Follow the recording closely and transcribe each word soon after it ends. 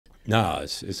No,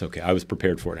 it's okay. I was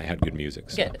prepared for it. I had good music.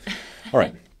 So. Good. All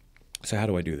right. So how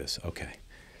do I do this? Okay.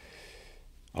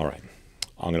 All right.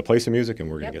 I'm going to play some music and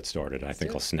we're going to get started. I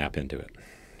think I'll snap into it.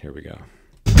 Here we go.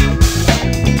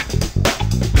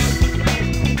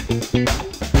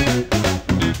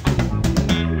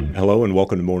 Hello and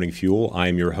welcome to Morning Fuel. I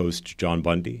am your host, John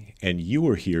Bundy, and you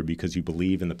are here because you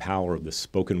believe in the power of the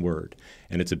spoken word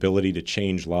and its ability to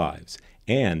change lives,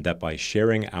 and that by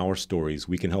sharing our stories,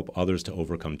 we can help others to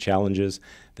overcome challenges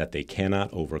that they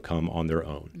cannot overcome on their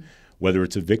own. Whether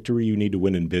it's a victory you need to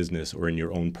win in business or in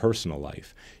your own personal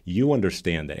life, you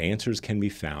understand that answers can be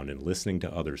found in listening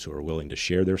to others who are willing to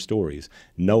share their stories,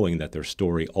 knowing that their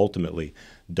story ultimately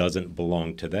doesn't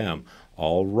belong to them.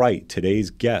 All right, today's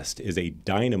guest is a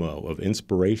dynamo of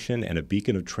inspiration and a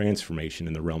beacon of transformation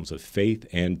in the realms of faith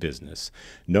and business.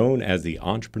 Known as the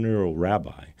Entrepreneurial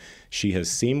Rabbi, she has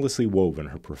seamlessly woven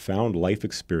her profound life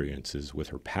experiences with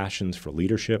her passions for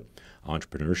leadership,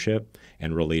 entrepreneurship,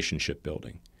 and relationship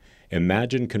building.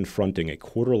 Imagine confronting a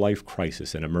quarter-life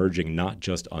crisis and emerging not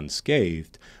just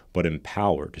unscathed, but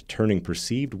empowered, turning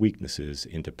perceived weaknesses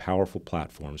into powerful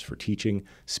platforms for teaching,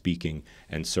 speaking,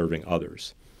 and serving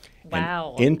others.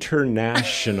 Wow. An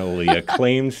internationally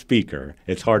acclaimed speaker,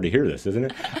 it's hard to hear this, isn't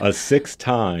it? A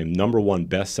 6-time #1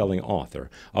 bestselling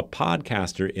author, a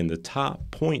podcaster in the top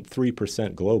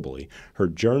 0.3% globally, her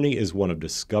journey is one of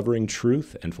discovering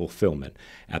truth and fulfillment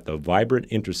at the vibrant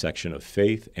intersection of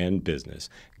faith and business,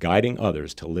 guiding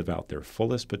others to live out their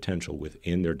fullest potential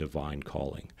within their divine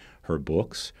calling. Her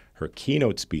books, her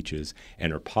keynote speeches,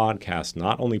 and her podcasts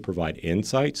not only provide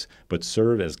insights, but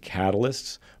serve as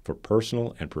catalysts for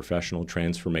personal and professional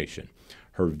transformation.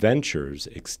 Her ventures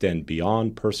extend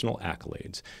beyond personal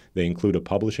accolades. They include a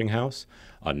publishing house,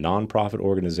 a nonprofit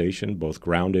organization, both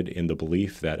grounded in the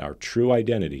belief that our true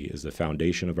identity is the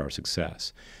foundation of our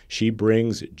success. She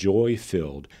brings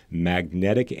joy-filled,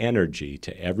 magnetic energy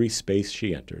to every space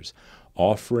she enters,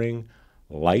 offering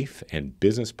life and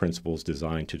business principles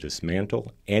designed to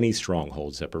dismantle any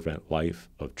strongholds that prevent life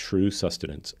of true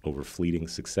sustenance over fleeting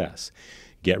success.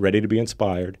 Get ready to be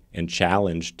inspired and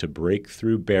challenged to break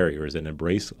through barriers and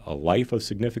embrace a life of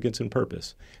significance and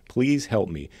purpose. Please help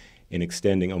me in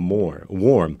extending a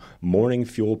warm Morning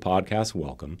Fuel podcast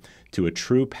welcome to a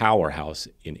true powerhouse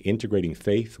in integrating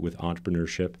faith with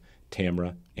entrepreneurship,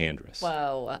 Tamra Andress.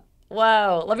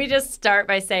 Whoa. Let me just start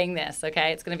by saying this,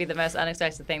 okay? It's going to be the most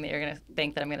unexpected thing that you're going to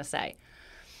think that I'm going to say.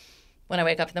 When I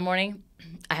wake up in the morning,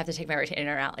 I have to take my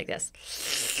retainer out like this.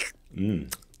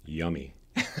 Yummy.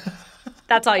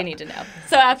 That's all you need to know.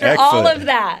 So after all of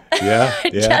that, I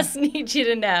just need you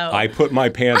to know. I put my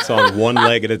pants on one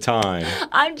leg at a time.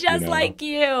 I'm just like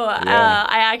you.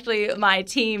 My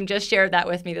team just shared that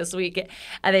with me this week.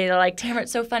 And they're like, Tamra,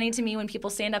 it's so funny to me when people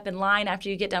stand up in line after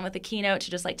you get done with the keynote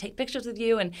to just like take pictures with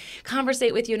you and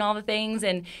conversate with you and all the things.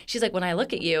 And she's like, when I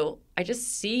look at you, I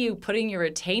just see you putting your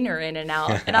retainer in and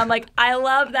out. And I'm like, I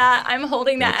love that. I'm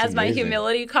holding that as my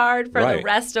humility card for the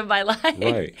rest of my life.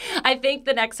 Right. I think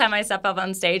the next time I step up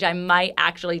on stage, I might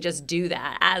actually just do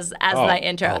that as my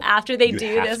intro. After they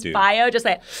do this bio, just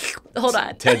like, hold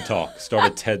on. TED Talk.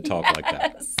 Start a TED Talk like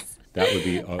that. That would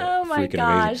be oh my freaking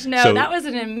gosh. amazing. No, that was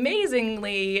an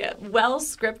amazingly well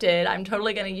scripted. I'm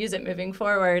totally going to use it moving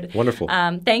forward. Wonderful.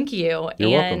 Thank you. You're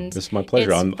welcome. This is my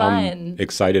pleasure. I'm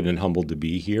excited and humbled to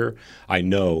be here. I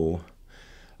know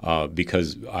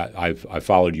because I've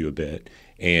followed you a bit,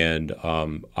 and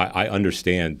I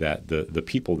understand that the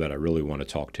people that I really want to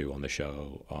talk to on the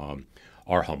show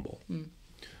are humble.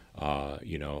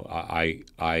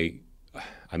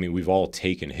 I mean, we've all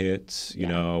taken hits, you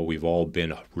know, we've all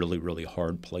been really, really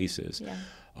hard places.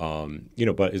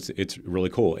 But it's really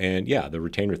cool. And the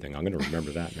retainer thing, I'm going to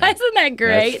remember that now. Isn't that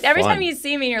great? That's Every fun. time you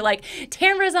see me, you're like,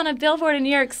 Tamra's on a billboard in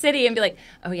New York City, and be like,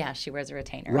 oh yeah, she wears a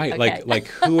retainer. Right. Okay. Like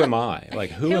who am I? Like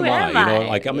who am I? You know,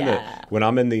 like when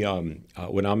I'm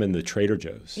in the Trader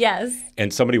Joe's. Yes.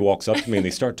 And somebody walks up to me and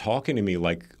they start talking to me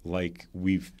like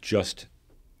we've just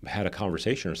had a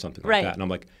conversation or something like that. And I'm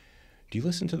like, do you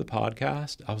listen to the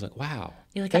podcast? I was like, wow.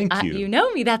 You're like, thank you. You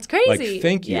know me. That's crazy. Like,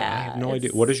 thank you. I have no idea.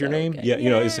 What is your name? Good. Yeah, you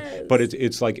know,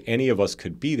 it's like any of us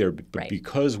could be there, but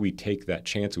because we take that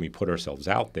chance and we put ourselves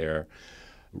out there,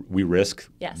 we risk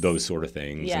those sort of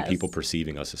things and people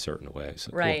perceiving us a certain way.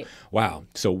 So cool. Wow.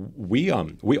 So we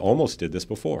almost did this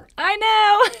before. I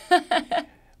know.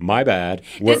 My bad.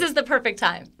 This is the perfect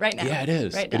time right now. Yeah, it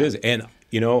is. Right it is. And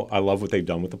I love what they've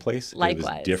done with the place. Likewise.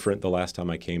 It was different the last time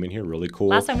I came in here. Really cool.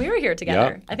 Last time we were here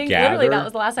together. Yep. I think literally that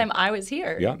was the last time I was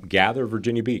here. Yeah. Gather,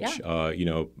 Virginia Beach.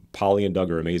 Yeah. Polly and Doug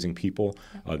are amazing people.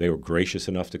 They were gracious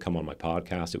enough to come on my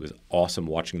podcast. It was awesome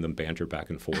watching them banter back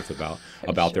and forth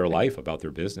about their life, about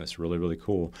their business. Really, really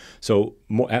cool. So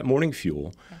at Morning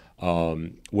Fuel,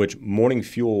 which Morning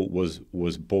Fuel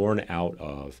was born out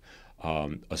of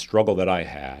a struggle that I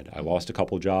had. I lost a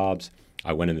couple jobs.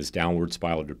 I went in this downward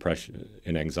spiral of depression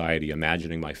and anxiety,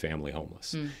 imagining my family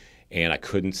homeless. And I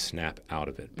couldn't snap out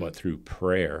of it. But through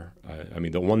prayer,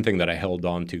 the one thing that I held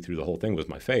on to through the whole thing was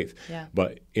my faith. Yeah.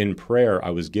 But in prayer, I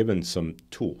was given some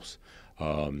tools.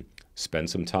 Spend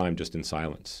some time just in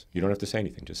silence. You don't have to say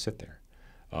anything. Just sit there.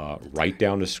 Write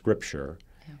down the scripture.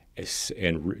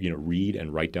 And read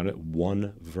and write down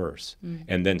one verse.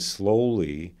 And then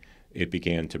slowly it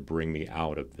began to bring me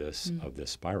out of this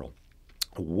spiral.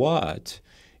 What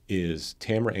is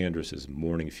Tamra Andress's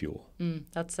Morning Fuel?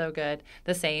 That's so good.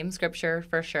 The same scripture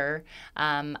for sure.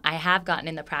 I have gotten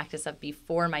in the practice of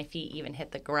before my feet even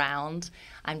hit the ground,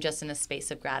 I'm just in a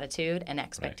space of gratitude and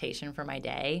expectation for my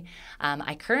day.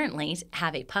 I currently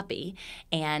have a puppy,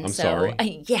 and I'm sorry.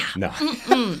 Yeah, No.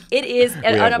 It is.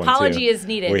 An apology is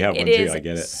needed. We have one too. I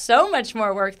get it. So much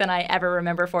more work than I ever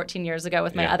remember 14 years ago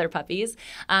with my other puppies.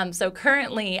 So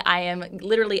currently, I am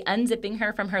literally unzipping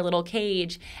her from her little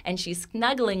cage, and she's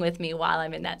snuggling with me while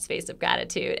I'm in that space of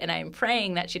gratitude, and I'm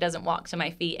praying that she doesn't walk to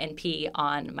my feet and pee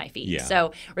on my feet. Yeah.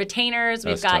 So retainers,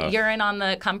 we've got tough. Urine on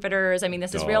the comforters.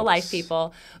 This is real life,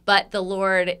 people. But the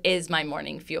Lord is my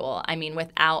morning fuel.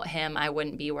 Without him, I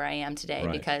wouldn't be where I am today,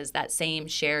 because that same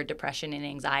shared depression and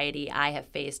anxiety, I have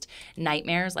faced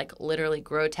nightmares, like literally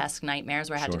grotesque nightmares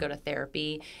where I had to go to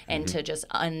therapy and to just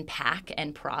unpack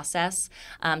and process.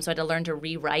 So I had to learn to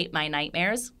rewrite my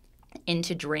nightmares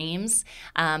into dreams.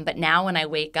 But now when I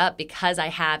wake up, because I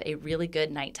have a really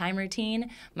good nighttime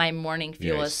routine, my morning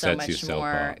fuel is so much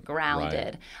more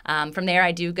grounded. Right. From there,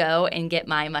 I do go and get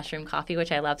my mushroom coffee,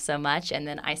 which I love so much. And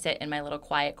then I sit in my little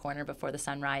quiet corner before the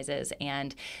sun rises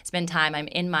and spend time. I'm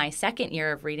in my second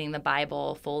year of reading the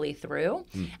Bible fully through.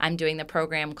 I'm doing the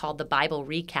program called the Bible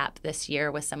Recap this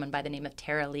year with someone by the name of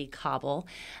Tara Lee Cobble.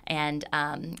 And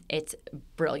it's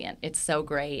brilliant. It's so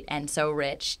great and so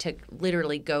rich to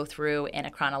literally go through in a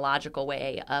chronological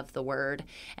way of the word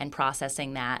and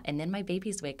processing that. And then my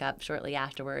babies wake up shortly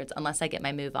afterwards, unless I get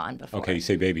my move on before. Okay, you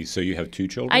say babies. So you have two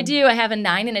children? I do. I have a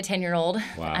 9 and a 10-year-old.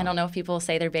 Wow. I don't know if people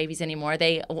say they're babies anymore.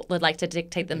 They would like to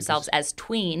dictate themselves as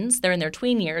tweens. They're in their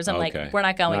tween years. I'm like, we're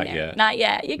not going there. Yet. Not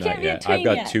yet. You can't be a tween I've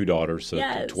got yet. 2 daughters,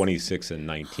 so 26 and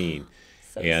 19.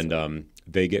 So and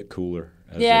they get cooler.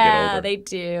 As they get older. They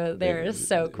do. They're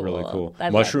so cool. Really cool. I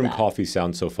Mushroom love that. coffee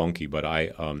sounds so funky, but I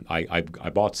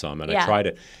bought some and I tried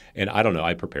it, and I don't know.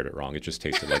 I prepared it wrong. It just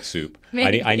tasted like soup.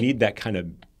 I need that kind of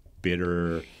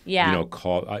bitter.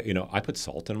 I put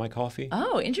salt in my coffee.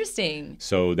 Oh, interesting.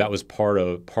 So that was part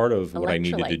of what I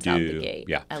needed to do. Out the gate.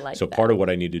 Yeah. I like so that. part of what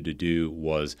I needed to do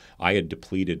was I had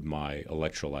depleted my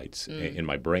electrolytes in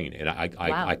my brain, and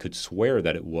I could swear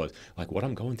that it was like what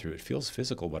I'm going through. It feels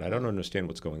physical, but I don't understand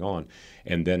what's going on.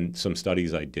 And then some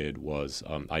studies I did was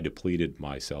I depleted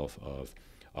myself of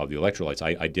the electrolytes.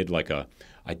 I did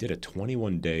a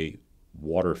 21-day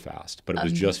water fast, but it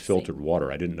was just filtered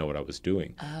water. I didn't know what I was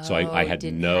doing. So I had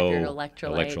no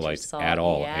electrolytes at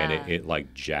all, and it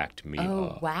like jacked me up.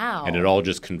 Oh, wow. And it all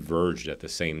just converged at the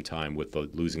same time with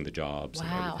losing the jobs. Wow.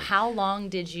 And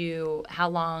everything. How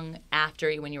long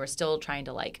after, when you were still trying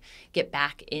to like get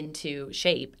back into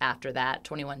shape after that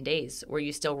 21 days, were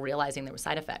you still realizing there were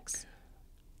side effects?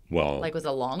 Well, was it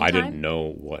a long time? I didn't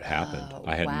know what happened. Oh,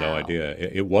 I had no idea.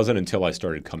 It wasn't until I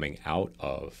started coming out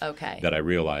of that I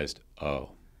realized, there's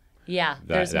more to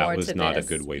this. That was not a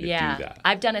good way to do that.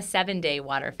 I've done a 7-day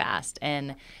water fast,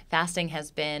 and fasting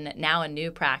has been now a new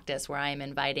practice where I am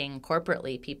inviting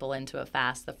corporately people into a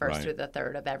fast the 1st through the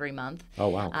 3rd of every month. Oh,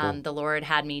 wow, cool. The Lord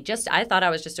had me I thought I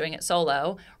was just doing it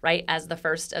solo, right as the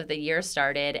first of the year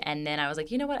started, and then I was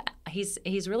like, you know what?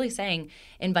 He's really saying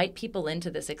invite people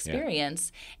into this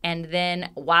experience, and then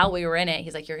while we were in it,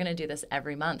 he's like, you're going to do this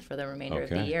every month for the remainder of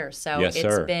the year. So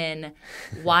it's been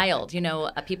wild.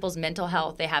 People's mental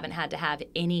health, they haven't had to have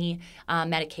any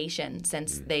medication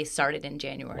since they started in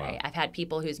January. Wow. I've had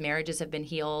people whose marriages have been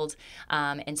healed.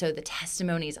 And so the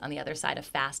testimonies on the other side of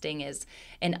fasting is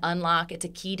an unlock. It's a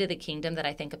key to the kingdom that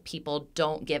I think people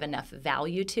don't give enough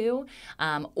value to.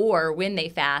 Or when they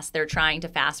fast, they're trying to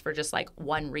fast for just like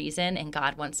one reason, and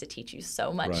God wants to teach you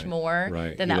so much more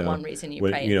than that one reason you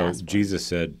pray and fast for. Jesus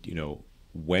said,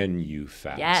 when you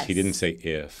fast. Yes. He didn't say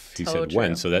if. He said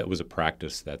when. So that was a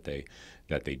practice that they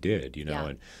that they did, you know. Yeah.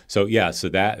 And so so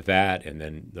that and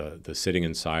then the sitting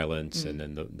in silence and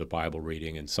then the Bible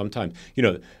reading, and sometimes, you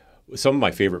know, some of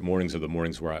my favorite mornings are the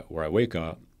mornings where I wake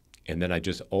up and then I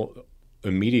just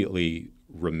immediately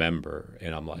remember,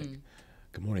 and I'm like,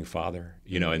 good morning, Father,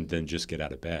 you know, and then just get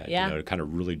out of bed. Yeah. You know, kind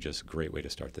of really just a great way to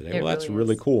start the day. It Well, that's really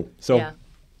really is. cool. So Yeah.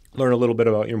 learn a little bit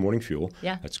about your morning fuel.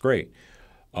 Yeah. That's great.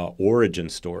 Origin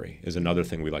story is another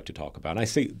thing we like to talk about. And I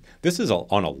say this is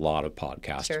on a lot of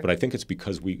podcasts, Sure. but I think it's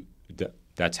because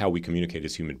that's how we communicate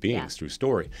as human beings, Yeah. through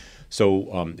story.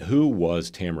 So who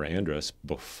was Tamra Andress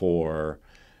before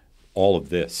all of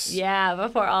this? Yeah,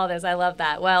 before all this. I love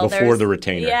that. Well, Before the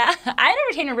retainer. Yeah, I had a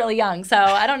retainer really young, so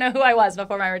I don't know who I was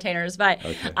before my retainers, but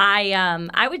Okay.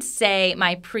 I would say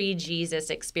my pre-Jesus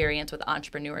experience with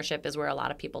entrepreneurship is where a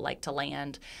lot of people like to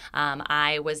land.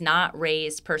 I was not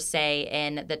raised per se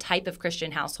in the type of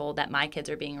Christian household that my kids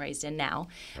are being raised in now,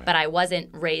 but I wasn't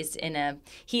raised in a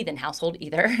heathen household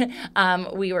either.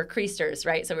 We were Creasters,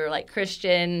 right? So we were like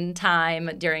Christian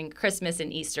time during Christmas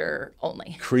and Easter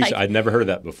only. Like, I'd never heard of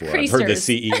that before. I've heard the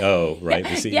CEO, right?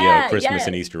 The CEO, Yeah, Christmas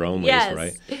and Easter only, yes.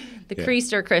 right? The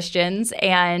Creaster Christians,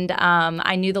 and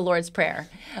I knew the Lord's Prayer.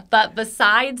 But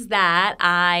besides that,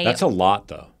 That's a lot,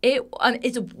 though.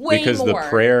 It's way because more. the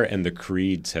prayer and the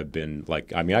creeds have been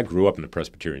like, I mean, I grew up in the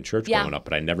Presbyterian church Yeah. growing up,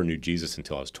 but I never knew Jesus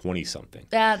until I was 20-something.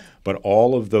 That But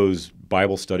all of those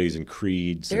Bible studies and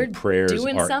creeds they're and prayers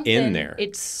doing are something. in there.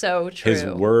 It's so true. His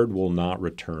word will not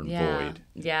return void.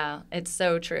 Yeah, it's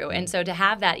so true. And so to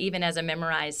have that even as a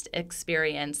memorized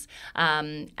experience,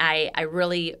 I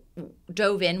really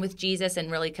dove in with Jesus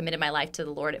and really committed my life to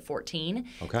the Lord at 14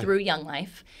 through Young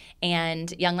Life.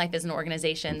 And Young Life is an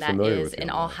organization that is in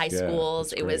all high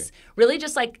schools. It was really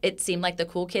just like, it seemed like the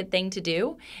cool kid thing to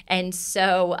do. And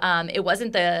so it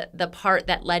wasn't the part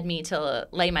that led me to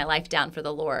lay my life down for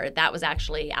the Lord. That was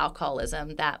actually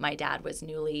alcoholism that my dad was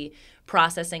newly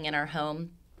processing in our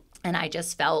home. And I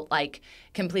just felt like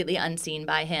completely unseen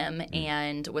by him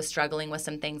and was struggling with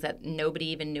some things that nobody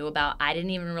even knew about. I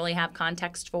didn't even really have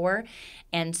context for.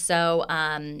 And so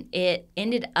it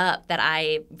ended up that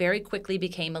I very quickly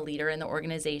became a leader in the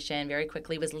organization, very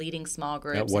quickly was leading small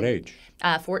groups. At what age?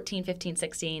 14, 15,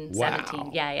 16, Wow.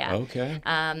 17. Yeah.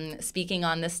 Okay. Speaking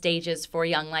on the stages for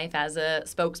Young Life as a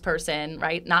spokesperson,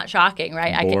 right? Not shocking,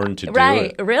 right? Born to do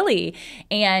right, it. really.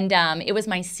 And it was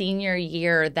my senior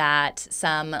year that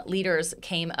some leaders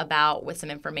came about with some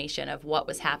information of what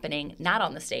was happening, not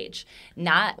on the stage,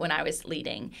 not when I was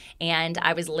leading. And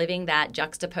I was living that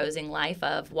juxtaposing life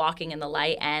of walking in the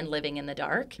light and living in the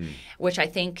dark, which I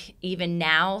think even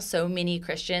now so many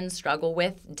Christians struggle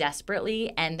with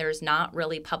desperately. And there's not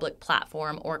really public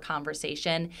platform or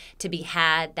conversation to be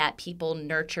had that people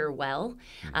nurture well.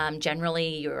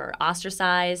 Generally, you're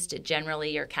ostracized.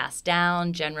 Generally, you're cast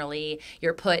down. Generally,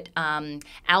 you're put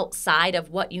outside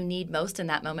of what you need most in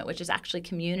that moment, which is actually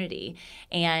community.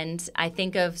 And I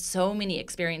think of so many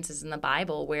experiences in the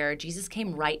Bible where Jesus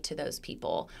came right to those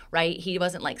people, right? He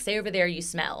wasn't like, say over there you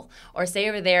smell, or say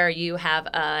over there you have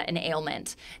an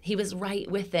ailment. He was right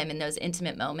with them in those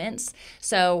intimate moments.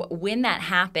 So when that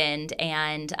happened,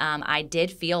 and I did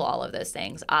feel all of those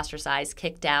things, ostracized,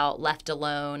 kicked out, left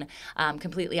alone,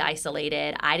 completely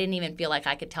isolated. I didn't even feel like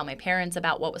I could tell my parents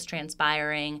about what was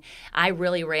transpiring. I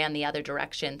really ran the other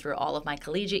direction through all of my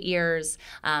collegiate years,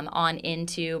 on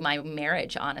into my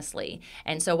marriage, honestly.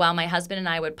 And so while my husband and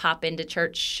I would pop into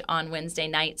church on Wednesday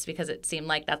nights because it seemed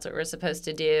like that's what we're supposed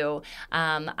to do,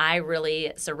 I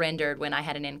really surrendered when I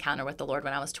had an encounter with the Lord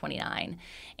when I was 29.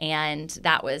 And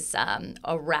that was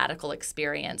a radical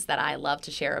experience that I love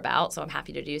to share about, so I'm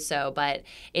happy to do so. But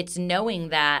it's knowing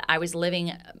that I was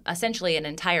living essentially an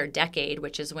entire decade,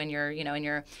 which is when you're, in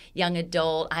your young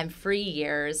adult, I'm free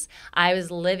years. I was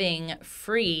living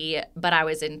free, but I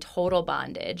was in total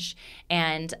bondage.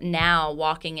 And now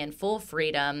walking in full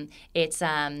freedom, it's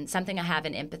something I have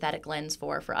an empathetic lens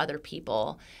for other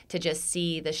people, to just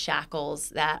see the shackles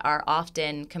that are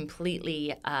often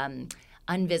completely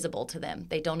invisible to them.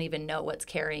 They don't even know what's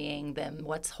carrying them,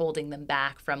 what's holding them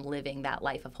back from living that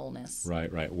life of wholeness.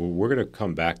 Right. Well, we're going to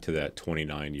come back to that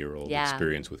 29-year-old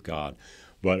experience with God.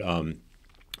 But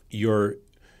you're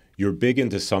big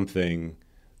into something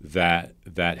that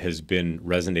has been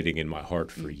resonating in my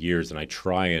heart for years, and I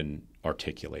try and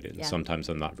articulate it, and sometimes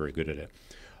I'm not very good at it.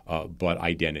 But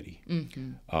identity.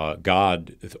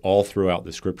 God, all throughout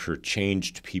the Scripture,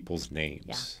 changed people's names.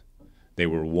 Yeah. They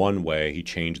were one way. He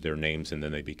changed their names, and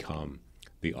then they become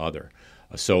the other.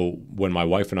 So when my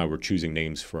wife and I were choosing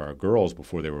names for our girls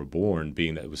before they were born,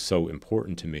 being that it was so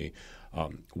important to me, a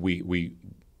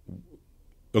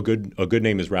good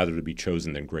name is rather to be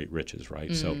chosen than great riches,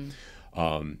 right? So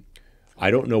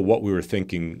I don't know what we were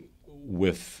thinking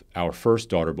with our first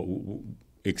daughter, but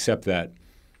except that,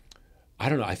 I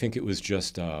don't know, I think it was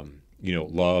just,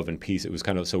 love and peace. It was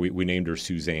kind of, so we named her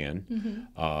Suzanne,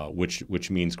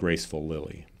 which means graceful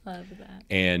lily. Love that.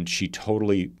 And she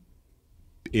totally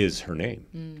is her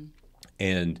name.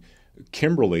 And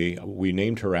Kimberly, we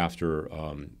named her after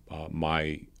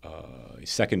my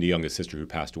second youngest sister who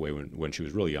passed away when she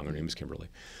was really young. Her name is Kimberly.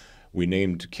 We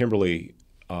named Kimberly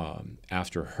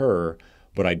after her,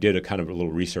 but I did a kind of a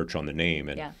little research on the name,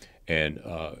 and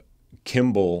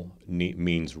Kimball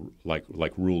means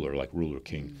like ruler, like ruler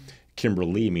king.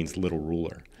 Kimberly means little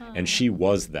ruler. And she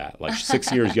was that, like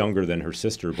 6 years younger than her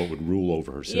sister, but would rule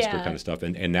over her sister kind of stuff.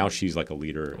 And now she's like a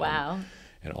leader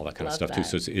and all that kind of stuff too.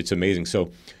 So it's amazing.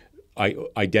 So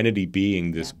identity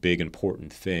being this big,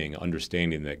 important thing,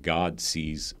 understanding that God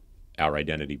sees our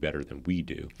identity better than we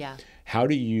do. Yeah. How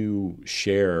do you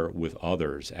share with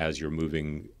others as you're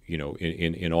moving,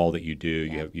 in all that you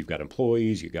do? You've got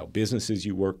employees, you've got businesses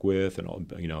you work with, and all,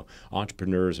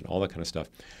 entrepreneurs and all that kind of stuff.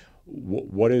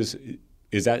 What is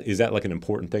that like an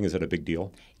important thing? Is that a big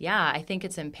deal? Yeah, I think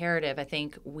it's imperative. I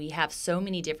think we have so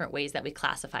many different ways that we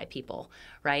classify people,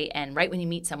 right? And right when you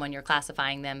meet someone, you're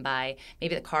classifying them by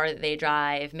maybe the car that they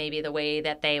drive, maybe the way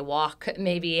that they walk,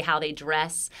 maybe how they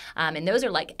dress. And those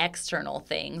are like external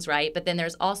things, right? But then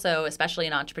there's also, especially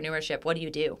in entrepreneurship, what do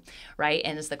you do, right?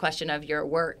 And it's the question of your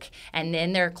work. And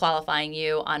then they're qualifying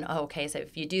you on, so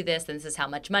if you do this, then this is how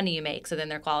much money you make. So then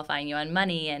they're qualifying you on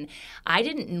money. And I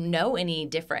didn't know any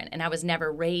different. And I was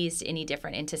never raised any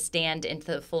different. And to stand into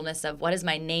the fullness of what does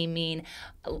my name mean?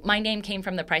 My name came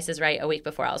from The Price is Right a week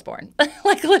before I was born.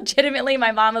 Like legitimately,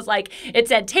 my mom was like, it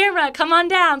said, Tamra, come on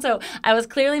down. So I was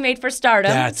clearly made for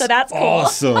stardom. So that's cool.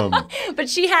 Awesome. But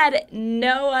she had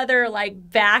no other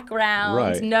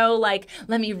background, no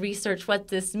let me research what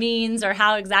this means or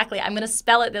how exactly I'm going to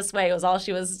spell it this way was all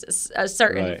she was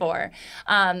certain for.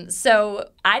 So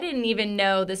I didn't even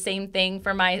know the same thing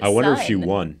for my son. I wonder if she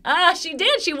won. She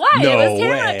did. She won. No it was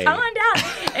Tamra. way. Come on down.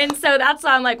 And so that's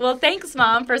why I'm like, well, thanks,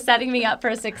 Mom, for setting me up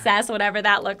for success, whatever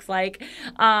that looks like.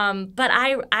 But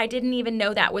I didn't even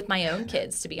know that with my own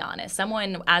kids, to be honest.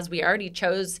 Someone, as we already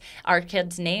chose our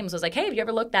kids' names, was like, hey, have you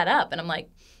ever looked that up? And I'm like,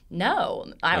 no,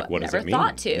 I never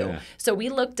thought to. Yeah. So we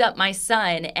looked up my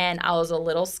son, and I was a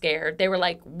little scared. They were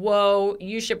like, whoa,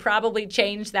 you should probably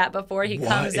change that before he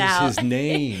comes out. What is his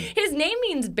name? His name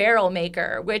means barrel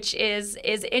maker, which is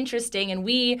interesting, and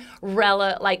we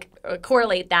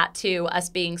correlate that to us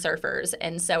being surfers.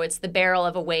 And so it's the barrel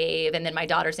of a wave, and then my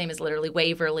daughter's name is literally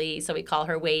Waverly, so we call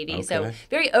her Wavy. Okay. So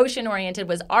very ocean-oriented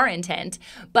was our intent.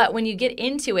 But when you get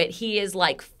into it, he is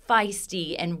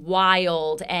feisty and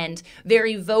wild and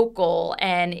very vocal,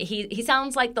 and he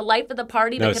sounds like the life of the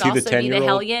party, but could also be the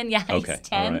hellion. Yeah, okay. He's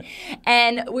 10. Right.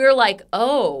 And we were like,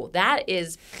 oh, that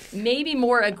is maybe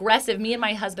more aggressive. Me and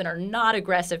my husband are not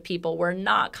aggressive people. We're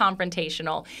not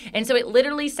confrontational. And so it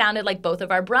literally sounded like both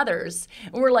of our brothers.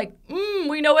 And we're like,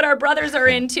 we know what our brothers are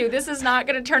into. This is not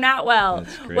going to turn out well.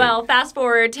 Well, fast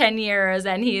forward 10 years,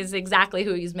 and he's exactly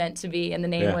who he's meant to be, and the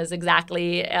name was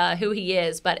exactly who he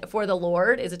is. But for the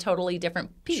Lord is a totally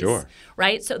different piece,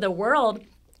 right? So the world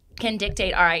can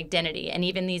dictate our identity, and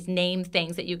even these name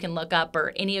things that you can look up,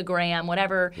 or Enneagram,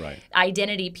 whatever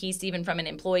identity piece, even from an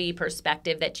employee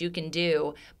perspective that you can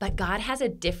do. But God has a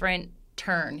different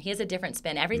turn. He has a different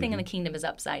spin. Everything in the kingdom is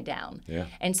upside down. Yeah.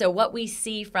 And so what we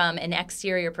see from an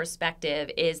exterior perspective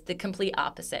is the complete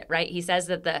opposite, right? He says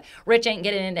that the rich ain't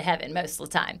getting into heaven most of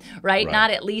the time, right?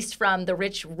 Not at least from the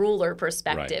rich ruler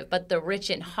perspective, but the rich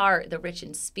in heart, the rich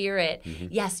in spirit.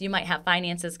 Yes, you might have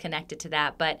finances connected to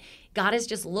that, but God is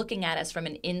just looking at us from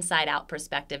an inside-out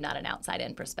perspective, not an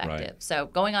outside-in perspective. So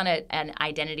going on an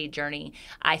identity journey,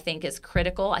 I think, is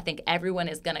critical. I think everyone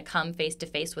is going to come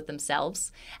face-to-face with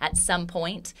themselves at some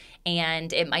point,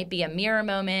 and it might be a mirror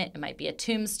moment, it might be a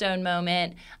tombstone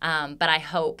moment, but I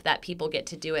hope that people get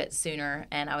to do it sooner,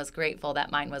 and I was grateful that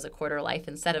mine was a quarter life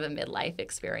instead of a midlife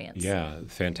experience. Yeah,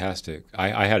 fantastic.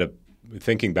 I had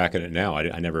thinking back at it now,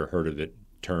 I never heard of it.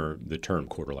 The term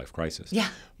quarter life crisis. Yeah.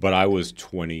 But I was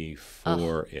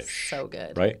 24-ish. So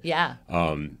good. Right? Yeah.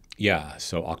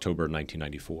 So October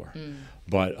 1994.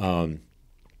 But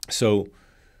so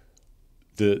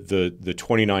the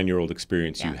 29-year-old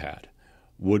experience you had,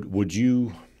 would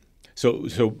you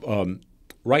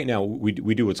right now we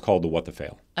do what's called the what the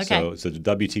fail. Okay. So the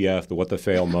WTF, the what the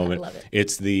fail moment. I love it.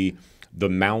 It's the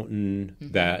mountain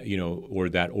that, or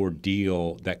that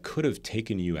ordeal that could have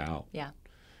taken you out. Yeah.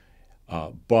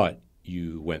 But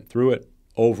you went through it,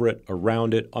 over it,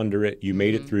 around it, under it. You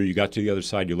made it through. You got to the other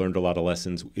side. You learned a lot of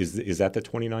lessons. Is that the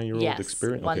 29-year-old yes,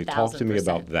 experience? 1000%. Okay, talk to me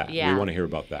about that. Yeah. We want to hear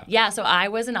about that. Yeah, so I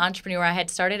was an entrepreneur. I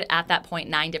had started at that point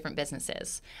 9 different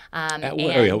businesses. At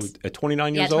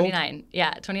 29 years old? 29.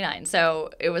 Yeah, 29.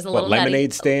 So it was a little lemonade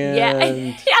nutty. stand?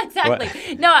 Yeah, exactly.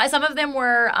 What? No, some of them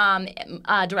were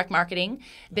direct marketing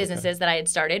businesses that I had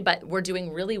started, but were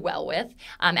doing really well with.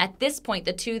 At this point,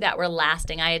 the 2 that were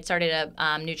lasting, I had started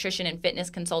a nutrition and fitness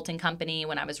consulting company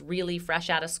when I was really fresh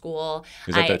out of school.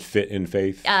 Is that Fit in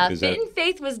Faith? Fit in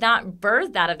Faith was not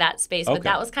birthed out of that space, but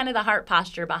that was kind of the heart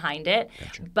posture behind it.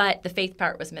 Gotcha. But the faith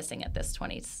part was missing at this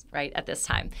 20s, right, at this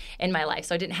time in my life.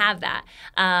 So I didn't have that.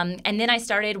 And then I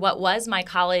started what was my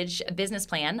college business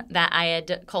plan that I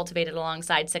had cultivated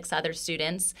alongside 6 other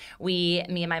students. Me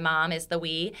and my mom is the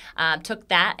we, took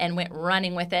that and went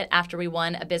running with it after we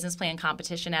won a business plan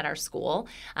competition at our school.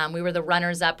 We were the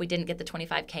runners-up. We didn't get the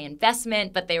 $25K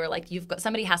investment, but they were like,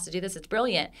 somebody has to do this. It's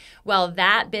brilliant. Well,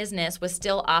 that business was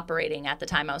still operating at the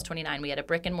time I was 29. We had a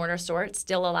brick and mortar store. It's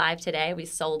still alive today. We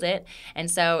sold it. And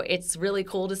so it's really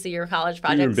cool to see your college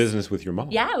projects. You're in business with your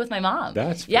mom. Yeah, with my mom.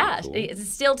 That's cool. It's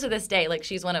still to this day. Like,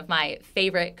 she's one of my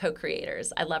favorite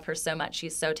co-creators. I love her so much.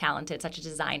 She's so talented, such a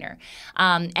designer.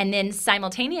 And then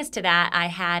simultaneous to that, I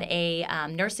had a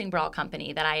nursing bra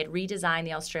company that I had redesigned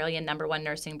the Australian #1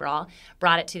 nursing bra,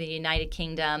 brought it to the United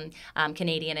Kingdom,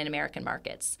 Canadian, and American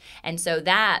markets. And so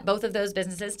both of those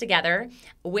businesses together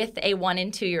with a 1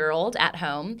 and 2-year-old at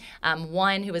home,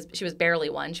 she was barely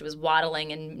 1. She was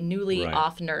waddling and newly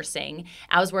off nursing.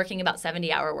 I was working about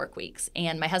 70-hour work weeks,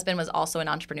 and my husband was also an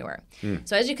entrepreneur.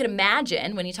 So as you could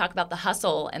imagine, when you talk about the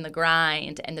hustle and the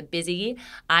grind and the busy,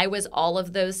 I was all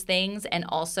of those things and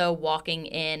also walking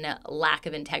in lack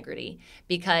of integrity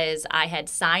because I had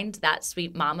signed that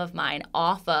sweet mom of mine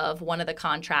off of one of the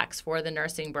contracts for the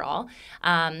nursing bra.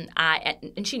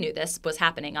 And she knew this was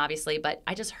happening, obviously, but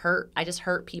I just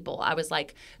hurt people. I was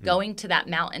like going to that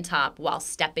mountaintop while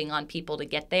stepping on people to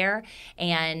get there.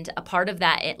 And a part of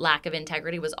that lack of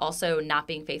integrity was also not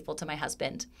being faithful to my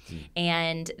husband.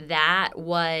 And that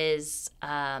was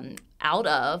out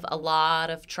of a lot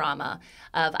of trauma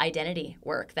of identity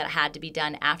work that had to be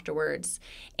done afterwards.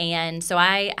 And so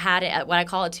I had what I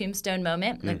call a tombstone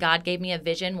moment. God gave me a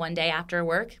vision one day after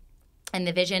work. And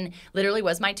the vision literally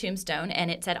was my tombstone, and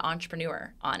it said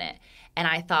entrepreneur on it. And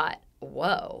I thought,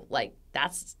 whoa, like,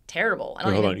 that's terrible.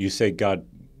 Hold on. You say God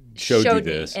showed you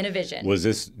this. Me in a vision.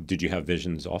 Did you have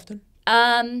visions often?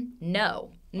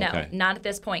 No, okay. Not at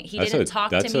this point. He didn't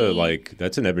talk to me.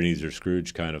 That's an Ebenezer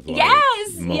Scrooge kind of moment.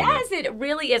 Yes, it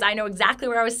really is. I know exactly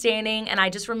where I was standing, and I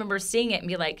just remember seeing it and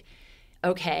be like,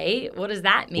 okay, what does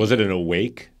that mean? Was it an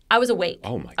awake? I was awake.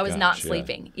 Oh my gosh. I was not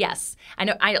sleeping. Yes. I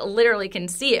know. I literally can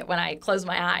see it when I close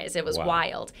my eyes. It was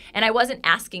wild. And I wasn't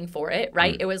asking for it,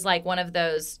 right? It was like one of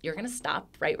those, you're going to stop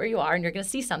right where you are and you're going to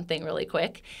see something really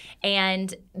quick.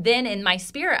 And then in my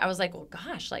spirit, I was like, well,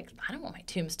 gosh, like, I don't want my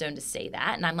tombstone to say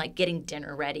that. And I'm like getting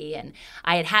dinner ready. And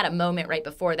I had a moment right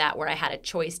before that where I had a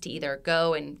choice to either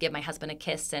go and give my husband a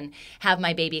kiss and have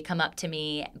my baby come up to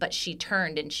me. But she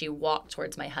turned and she walked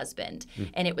towards my husband.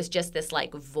 And it was just this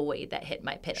like void that hit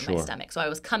my pit. My stomach. So I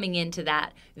was coming into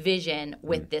that vision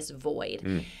with this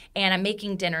void. And I'm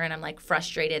making dinner and I'm like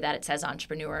frustrated that it says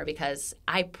entrepreneur because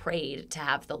I prayed to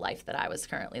have the life that I was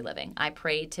currently living. I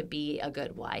prayed to be a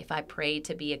good wife. I prayed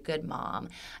to be a good mom.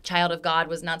 Child of God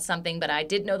was not something, but I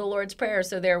did know the Lord's Prayer.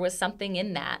 So there was something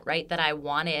in that, right, that I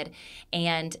wanted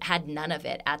and had none of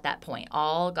it at that point.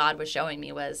 All God was showing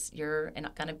me was you're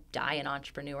not going to die an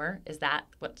entrepreneur. Is that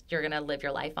what you're going to live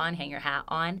your life on, hang your hat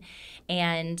on?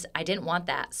 And I didn't want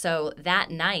that. So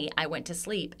that night I went to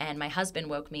sleep and my husband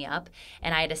woke me up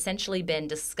and I had essentially been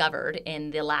discovered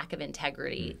in the lack of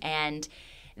integrity. And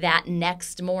that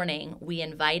next morning we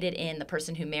invited in the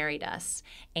person who married us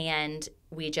and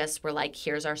we just were like,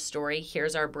 here's our story.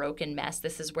 Here's our broken mess.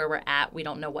 This is where we're at. We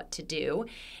don't know what to do.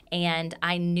 And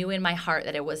I knew in my heart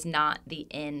that it was not the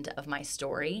end of my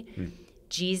story.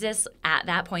 Jesus, at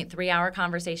that point, 3-hour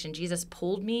conversation, Jesus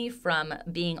pulled me from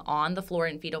being on the floor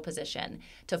in fetal position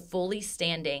to fully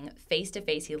standing face to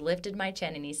face. He lifted my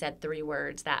chin and he said 3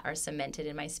 words that are cemented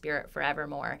in my spirit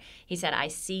forevermore. He said, I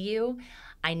see you,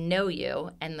 I know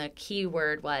you, and the key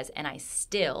word was, and I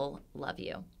still love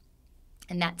you.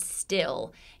 And that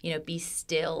still, be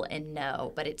still and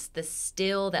know. But it's the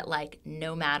still that like,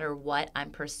 no matter what, I'm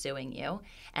pursuing you.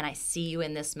 And I see you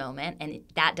in this moment. And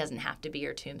that doesn't have to be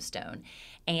your tombstone.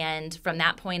 And from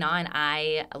that point on,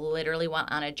 I literally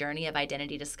went on a journey of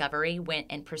identity discovery, went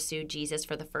and pursued Jesus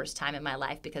for the first time in my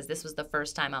life. Because this was the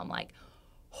first time I'm like,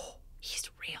 oh, he's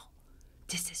real.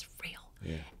 This is real.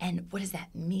 Yeah. And what does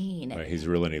that mean? Right. He's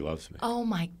real and he loves me. Oh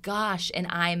my gosh. And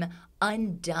I'm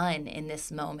undone in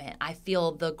this moment. I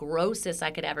feel the grossest I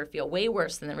could ever feel, way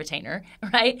worse than the retainer,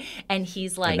 right? And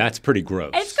he's like, and that's pretty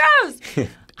gross. It's gross.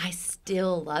 I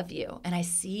still love you, and I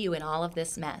see you in all of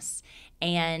this mess.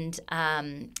 And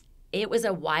it was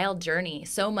a wild journey,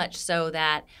 so much so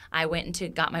that I went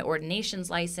and got my ordinations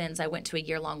license. I went to a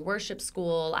year-long worship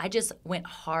school. I just went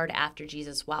hard after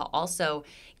Jesus while also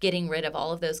getting rid of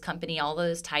all of those company, all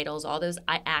those titles, all those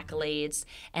accolades,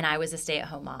 and I was a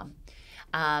stay-at-home mom.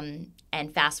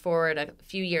 And fast forward a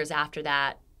few years after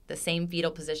that, the same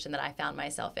fetal position that I found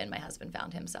myself in, my husband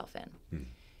found himself in.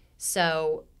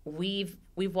 So we've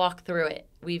walked through it.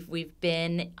 We've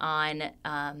been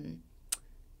on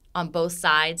both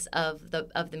sides of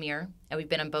the mirror, and we've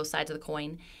been on both sides of the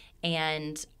coin.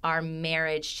 And our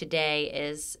marriage today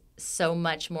is so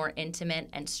much more intimate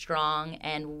and strong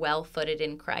and well-footed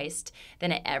in Christ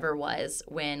than it ever was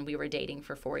when we were dating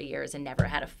for 4 years and never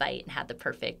had a fight and had the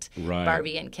perfect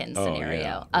Barbie and Ken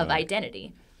scenario of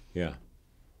identity. Yeah.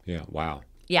 Yeah. Wow.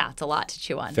 Yeah, it's a lot to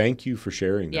chew on. Thank you for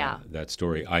sharing that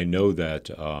story. I know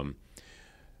that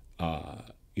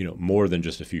more than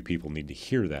just a few people need to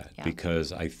hear that,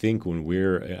 because I think when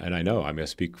and I know, I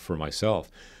speak for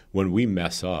myself, when we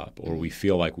mess up or we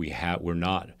feel like we're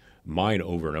not, mine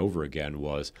over and over again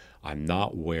was, I'm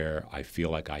not where I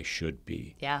feel like I should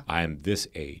be. Yeah. I'm this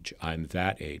age. I'm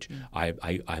that age.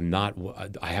 I'm not,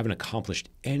 I haven't accomplished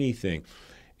anything.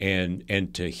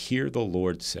 And to hear the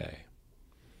Lord say,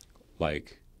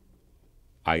 like,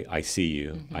 I see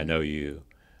you, I know you,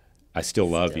 I still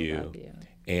love you.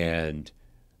 And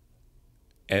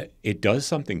it does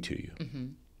something to you.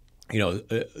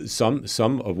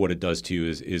 Some of what it does to you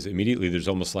is immediately there's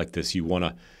almost like this, you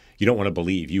don't want to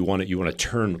believe, you want to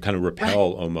turn, kind of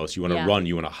repel almost, you want to run,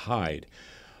 you want to hide.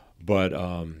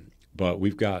 But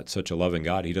we've got such a loving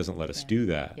God, he doesn't let us do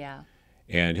that. Yeah.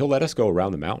 And he'll let us go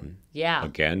around the mountain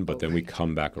again, but then we again.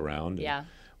 come back around. Yeah.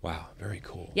 Wow, very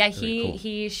cool. Yeah,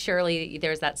 he surely,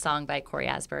 there's that song by Corey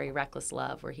Asbury, Reckless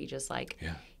Love, where he just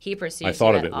he pursues I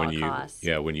thought you of at it all costs.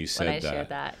 when you said when I that. shared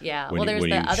that. Yeah. When there's when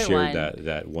the you other shared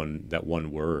one. that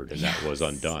one word, and that was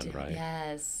undone, right?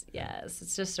 Yes.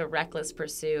 It's just a reckless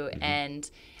pursuit. And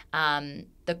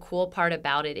the cool part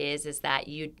about it is that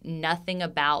nothing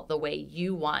about the way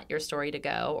you want your story to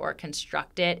go or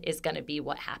construct it is going to be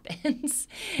what happens.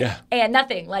 Yeah. And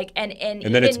nothing and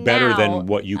then it's better now, than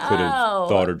what you could have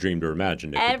thought or dreamed or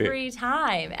imagined it could be. Every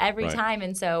time.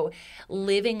 And so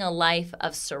living a life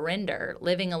of surrender,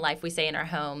 living a life, we say in our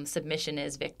home, submission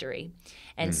is victory.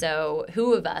 And so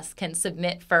who of us can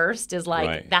submit first is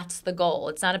that's the goal.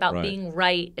 It's not about being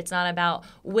right. It's not about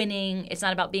winning. It's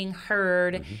not about being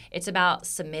heard. It's about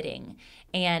submitting.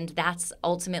 And that's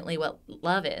ultimately what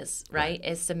love is, right?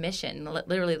 Is submission.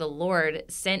 Literally, the Lord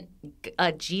sent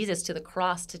Jesus to the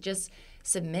cross to just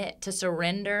submit, to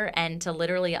surrender, and to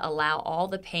literally allow all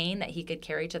the pain that he could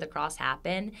carry to the cross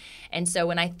happen. And so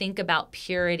when I think about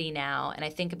purity now and I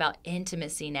think about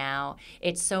intimacy now,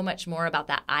 it's so much more about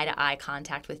that eye-to-eye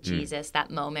contact with Jesus,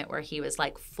 that moment where he was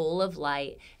full of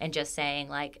light and just saying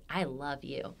I love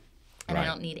you. And I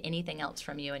don't need anything else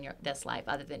from you in this life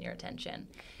other than your attention.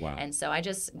 Wow. And so I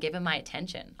just give him my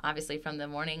attention, obviously from the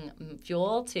morning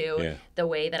fuel to the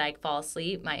way that I fall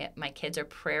asleep. My kids are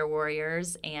prayer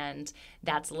warriors, and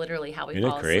that's literally how we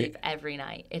fall asleep every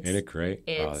night. Isn't it great?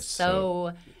 It's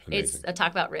so it's a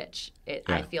talk about rich.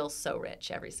 I feel so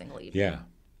rich every single evening.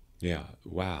 Yeah.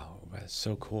 Wow. That's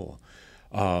so cool.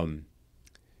 So,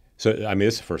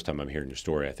 this is the first time I'm hearing your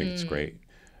story. I think it's great.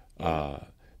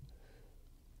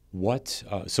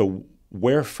 So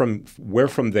where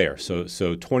from there?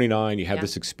 So 29, you had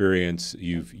this experience.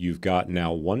 You've got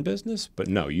now one business, but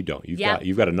no, you don't. You've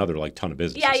got another ton of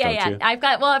businesses. Don't you? I've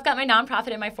got my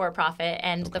nonprofit and my for-profit,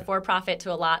 and the for-profit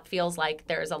to a lot feels like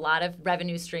there's a lot of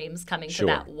revenue streams coming to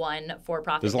that one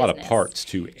for-profit. There's a lot of parts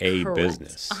to a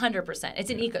business. 100%. It's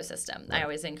an ecosystem. Right. I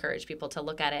always encourage people to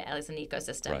look at it as an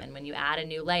ecosystem, and when you add a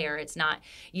new layer, it's not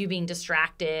you being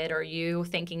distracted or you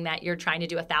thinking that you're trying to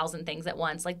do 1,000 things at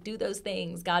once. Do those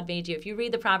things. God made you. If you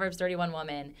read the Proverbs 31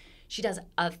 woman, she does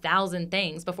 1,000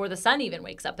 things before the sun even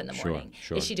wakes up in the morning.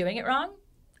 Sure. Is she doing it wrong?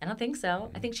 I don't think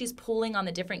so. I think she's pulling on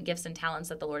the different gifts and talents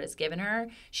that the Lord has given her.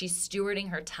 She's stewarding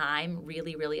her time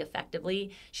really, really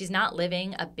effectively. She's not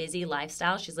living a busy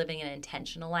lifestyle. She's living an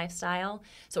intentional lifestyle.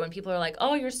 So when people are like,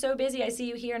 oh, you're so busy, I see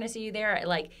you here and I see you there,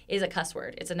 is a cuss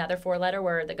word. It's another 4-letter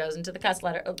word that goes into the cuss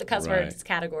words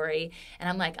category. And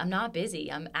I'm like, I'm not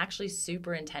busy. I'm actually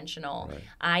super intentional. Right.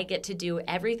 I get to do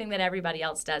everything that everybody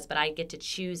else does, but I get to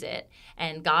choose it.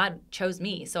 And God chose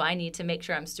me, so I need to make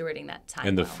sure I'm stewarding that time.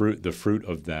 And the fruit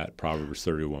of that Proverbs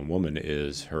 31 woman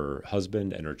is her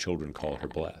husband and her children call her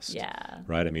blessed. Yeah.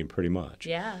 Right? I mean, pretty much.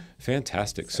 Yeah.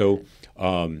 Fantastic. So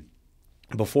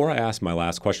before I ask my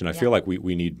last question, I feel like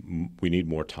we need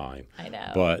more time. I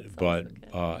know. But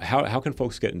how can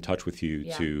folks get in touch with you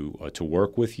to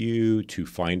work with you, to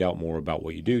find out more about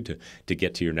what you do, to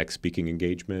get to your next speaking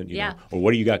engagement? You know, or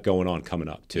what do you got going on coming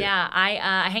up too? Yeah,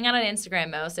 I hang out on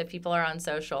Instagram most if people are on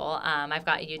social. I've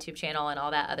got a YouTube channel and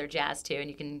all that other jazz too, and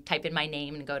you can type in my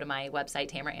name and go to my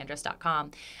website,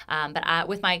 tamraandress.com. But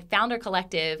with my founder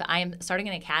collective, I am starting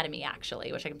an academy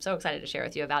actually, which I'm so excited to share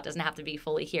with you about. Doesn't have to be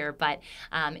fully here, but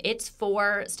it's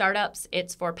for startups,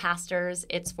 it's for pastors,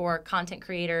 it's for content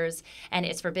creators, and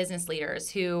it's for business leaders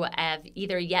who have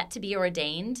either yet to be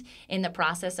ordained in the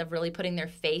process of really putting their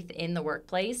faith in the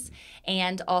workplace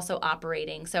and also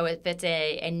operating. So if it's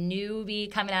a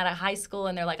newbie coming out of high school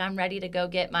and they're like, I'm ready to go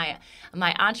get my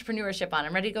entrepreneurship on,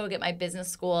 I'm ready to go get my business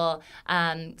school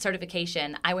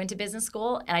certification. I went to business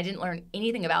school and I didn't learn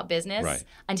anything about business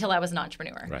until I was an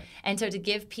entrepreneur. Right. And so to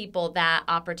give people that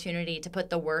opportunity to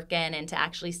put the work in and to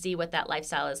actually see what that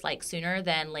lifestyle is like sooner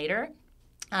than later,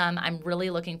 I'm really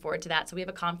looking forward to that. So we have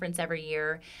a conference every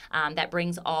year that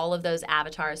brings all of those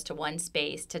avatars to one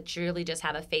space to truly just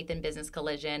have a faith and business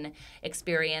collision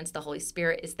experience. The Holy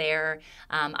Spirit is there.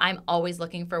 I'm always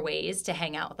looking for ways to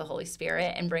hang out with the Holy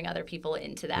Spirit and bring other people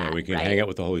into that. Yeah, we can hang out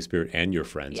with the Holy Spirit and your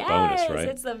friends. Yes, bonus, right?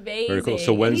 It's amazing. Very cool.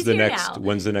 So when's the next one?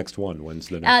 When's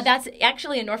the next? That's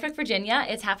actually in Norfolk, Virginia.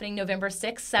 It's happening November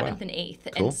 6th, 7th, and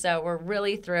 8th. Cool. And so we're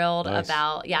really thrilled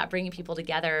about bringing people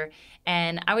together.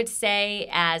 And I would say,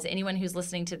 as anyone who's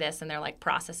listening to this and they're like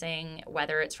processing,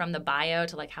 whether it's from the bio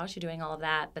to like, how's she doing all of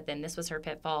that? But then this was her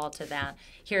pitfall to that.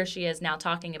 Here she is now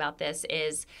talking about this,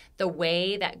 is the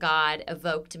way that God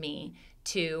evoked me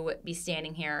to be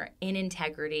standing here in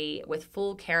integrity with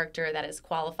full character that is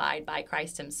qualified by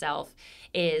Christ himself,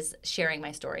 is sharing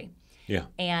my story. Yeah.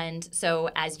 And so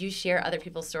as you share other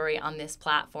people's story on this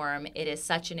platform, it is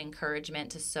such an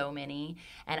encouragement to so many.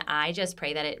 And I just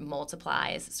pray that it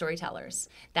multiplies storytellers,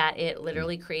 that it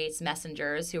literally creates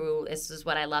messengers who, this is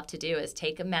what I love to do, is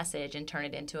take a message and turn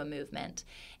it into a movement.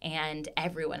 And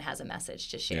everyone has a message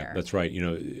to share. Yeah, that's right. You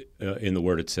know, in the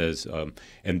Word it says,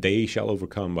 and they shall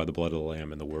overcome by the blood of the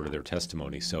Lamb and the word of their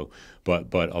testimony. So,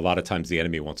 but a lot of times the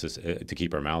enemy wants us to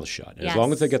keep our mouths shut. And as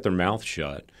long as they get their mouth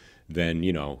shut, then,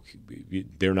 you know,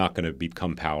 they're not going to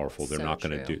become powerful. They're not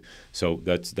going to do. So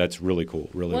that's really cool.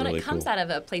 Really, really cool. Well, it comes out of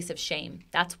a place of shame.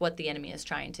 That's what the enemy is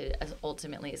trying to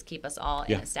ultimately, is keep us all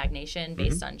in a stagnation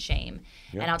based on shame.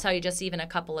 Yeah. And I'll tell you, just even a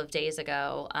couple of days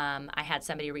ago, I had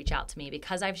somebody reach out to me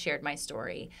because I've shared my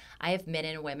story. I have men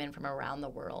and women from around the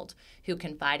world who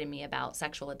confide in me about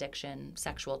sexual addiction,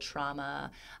 sexual trauma,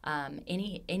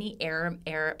 any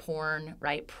error porn,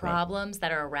 right? Problems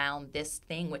that are around this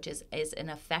thing, which is an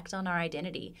effect on our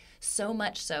identity, so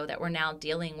much so that we're now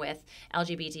dealing with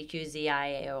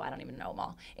LGBTQZIAO, I don't even know them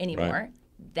all anymore. Right.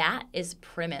 That is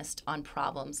premised on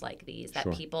problems like these,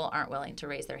 that people aren't willing to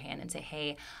raise their hand and say,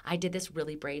 hey, I did this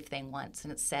really brave thing once,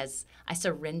 and it says I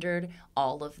surrendered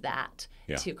all of that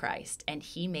to Christ, and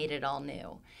he made it all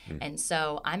new. And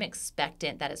so I'm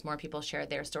expectant that as more people share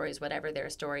their stories, whatever their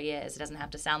story is, it doesn't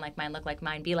have to sound like mine, look like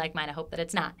mine, be like mine. I hope that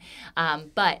it's not.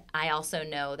 But I also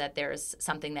know that there's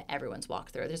something that everyone's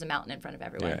walked through. There's a mountain in front of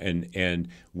everyone. Yeah, and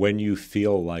when you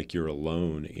feel like you're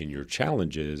alone in your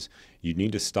challenges, you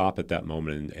need to stop at that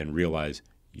moment and realize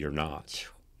you're not.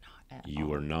 Not at you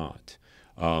all. are not.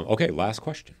 Okay, last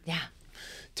question. Yeah.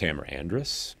 Tamra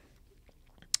Andress,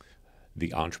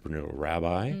 the Entrepreneurial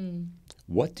Rabbi.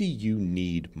 What do you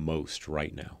need most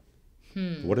right now?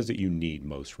 What is it you need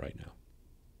most right now?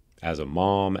 As a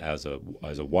mom, as a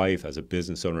wife, as a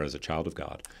business owner, as a child of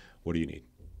God, what do you need?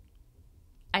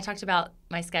 I talked about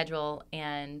my schedule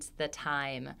and the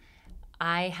time.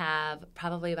 I have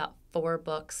probably about 4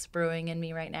 books brewing in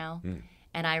me right now,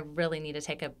 and I really need to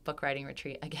take a book writing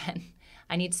retreat again.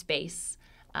 I need space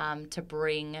to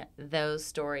bring those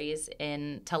stories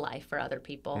into life for other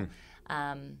people.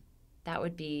 That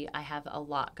would be, I have a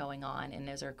lot going on, and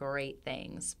those are great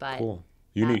things. But cool.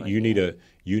 You need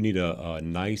a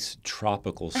nice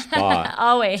tropical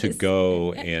spot to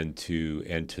go and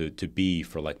to be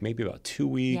for like maybe about 2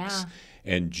 weeks.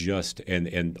 And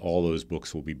and all those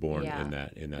books will be born in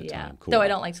that time. Cool. Though I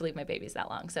don't like to leave my babies that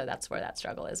long, so that's where that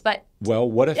struggle is. But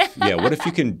what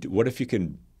if you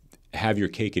can have your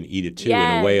cake and eat it too, in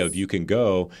a way of you can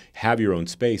go have your own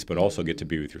space, but also get to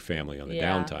be with your family on the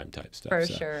downtime type stuff. For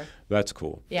sure. That's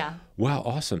cool. Yeah. Wow,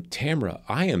 awesome. Tamra,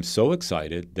 I am so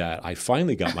excited that I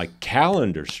finally got my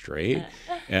calendar straight.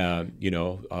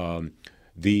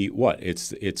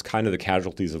 It's kind of the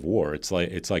casualties of war. It's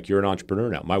like you're an entrepreneur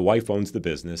now. My wife owns the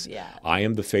business. Yeah. I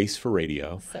am the face for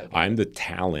radio. So I'm the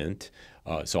talent.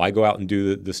 So I go out and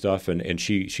do the stuff, and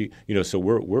she so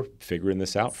we're figuring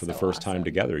this out for the first time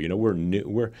together. We're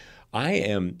new.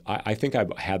 I think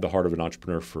I've had the heart of an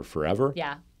entrepreneur for forever.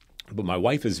 Yeah. But my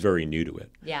wife is very new to it.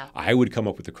 Yeah. I would come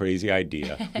up with a crazy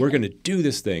idea. We're going to do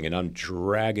this thing, and I'm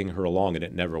dragging her along, and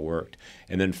it never worked.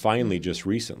 And then finally, just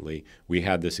recently, we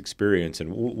had this experience,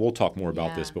 and we'll talk more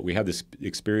about this, but we had this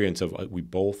experience of we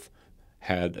both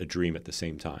had a dream at the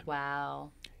same time.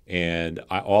 Wow. And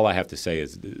all I have to say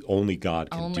is only God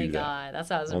can do that. Only God. That's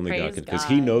what I was only praise God can, because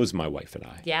He knows my wife and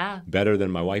I. Yeah. Better than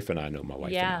my wife and I know my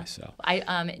wife and I. So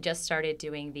I just started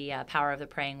doing the Power of the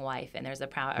Praying Wife, and there's the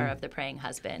Power of the Praying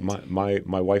Husband. My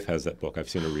wife has that book. I've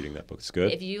seen her reading that book. It's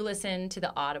good. If you listen to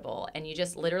the Audible and you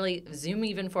just literally zoom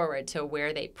even forward to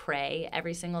where they pray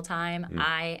every single time,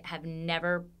 I have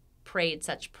never prayed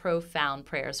such profound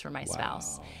prayers for my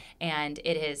spouse, and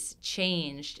it has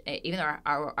changed. Even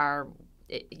though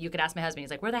you could ask my husband, he's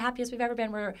like, we're the happiest we've ever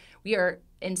been. We are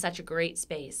in such a great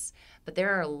space. But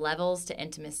there are levels to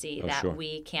intimacy that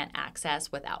we can't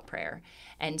access without prayer.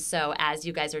 And so as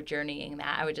you guys are journeying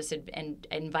that, I would just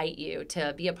invite you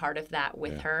to be a part of that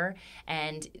with her.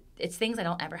 And it's things I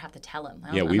don't ever have to tell him.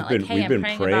 We've been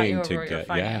praying to get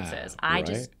finances. I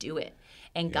just do it.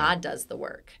 And God does the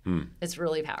work. It's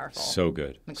really powerful. So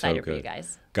good. I'm excited for you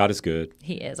guys. God is good.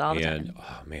 He is all the time.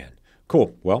 Oh, man.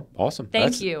 Cool. Well, awesome.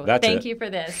 Thank you. Thank you for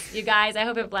this. You guys, I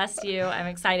hope it blessed you. I'm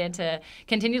excited to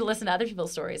continue to listen to other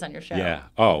people's stories on your show. Yeah.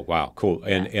 Oh, wow. Cool.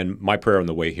 And my prayer on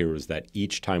the way here is that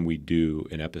each time we do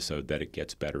an episode, that it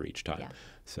gets better each time. Yeah.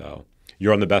 So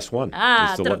you're on the best one.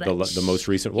 It's the most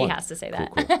recent one. He has to say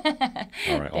that.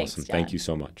 Cool. All right. Awesome. Thanks, Thank you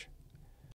so much.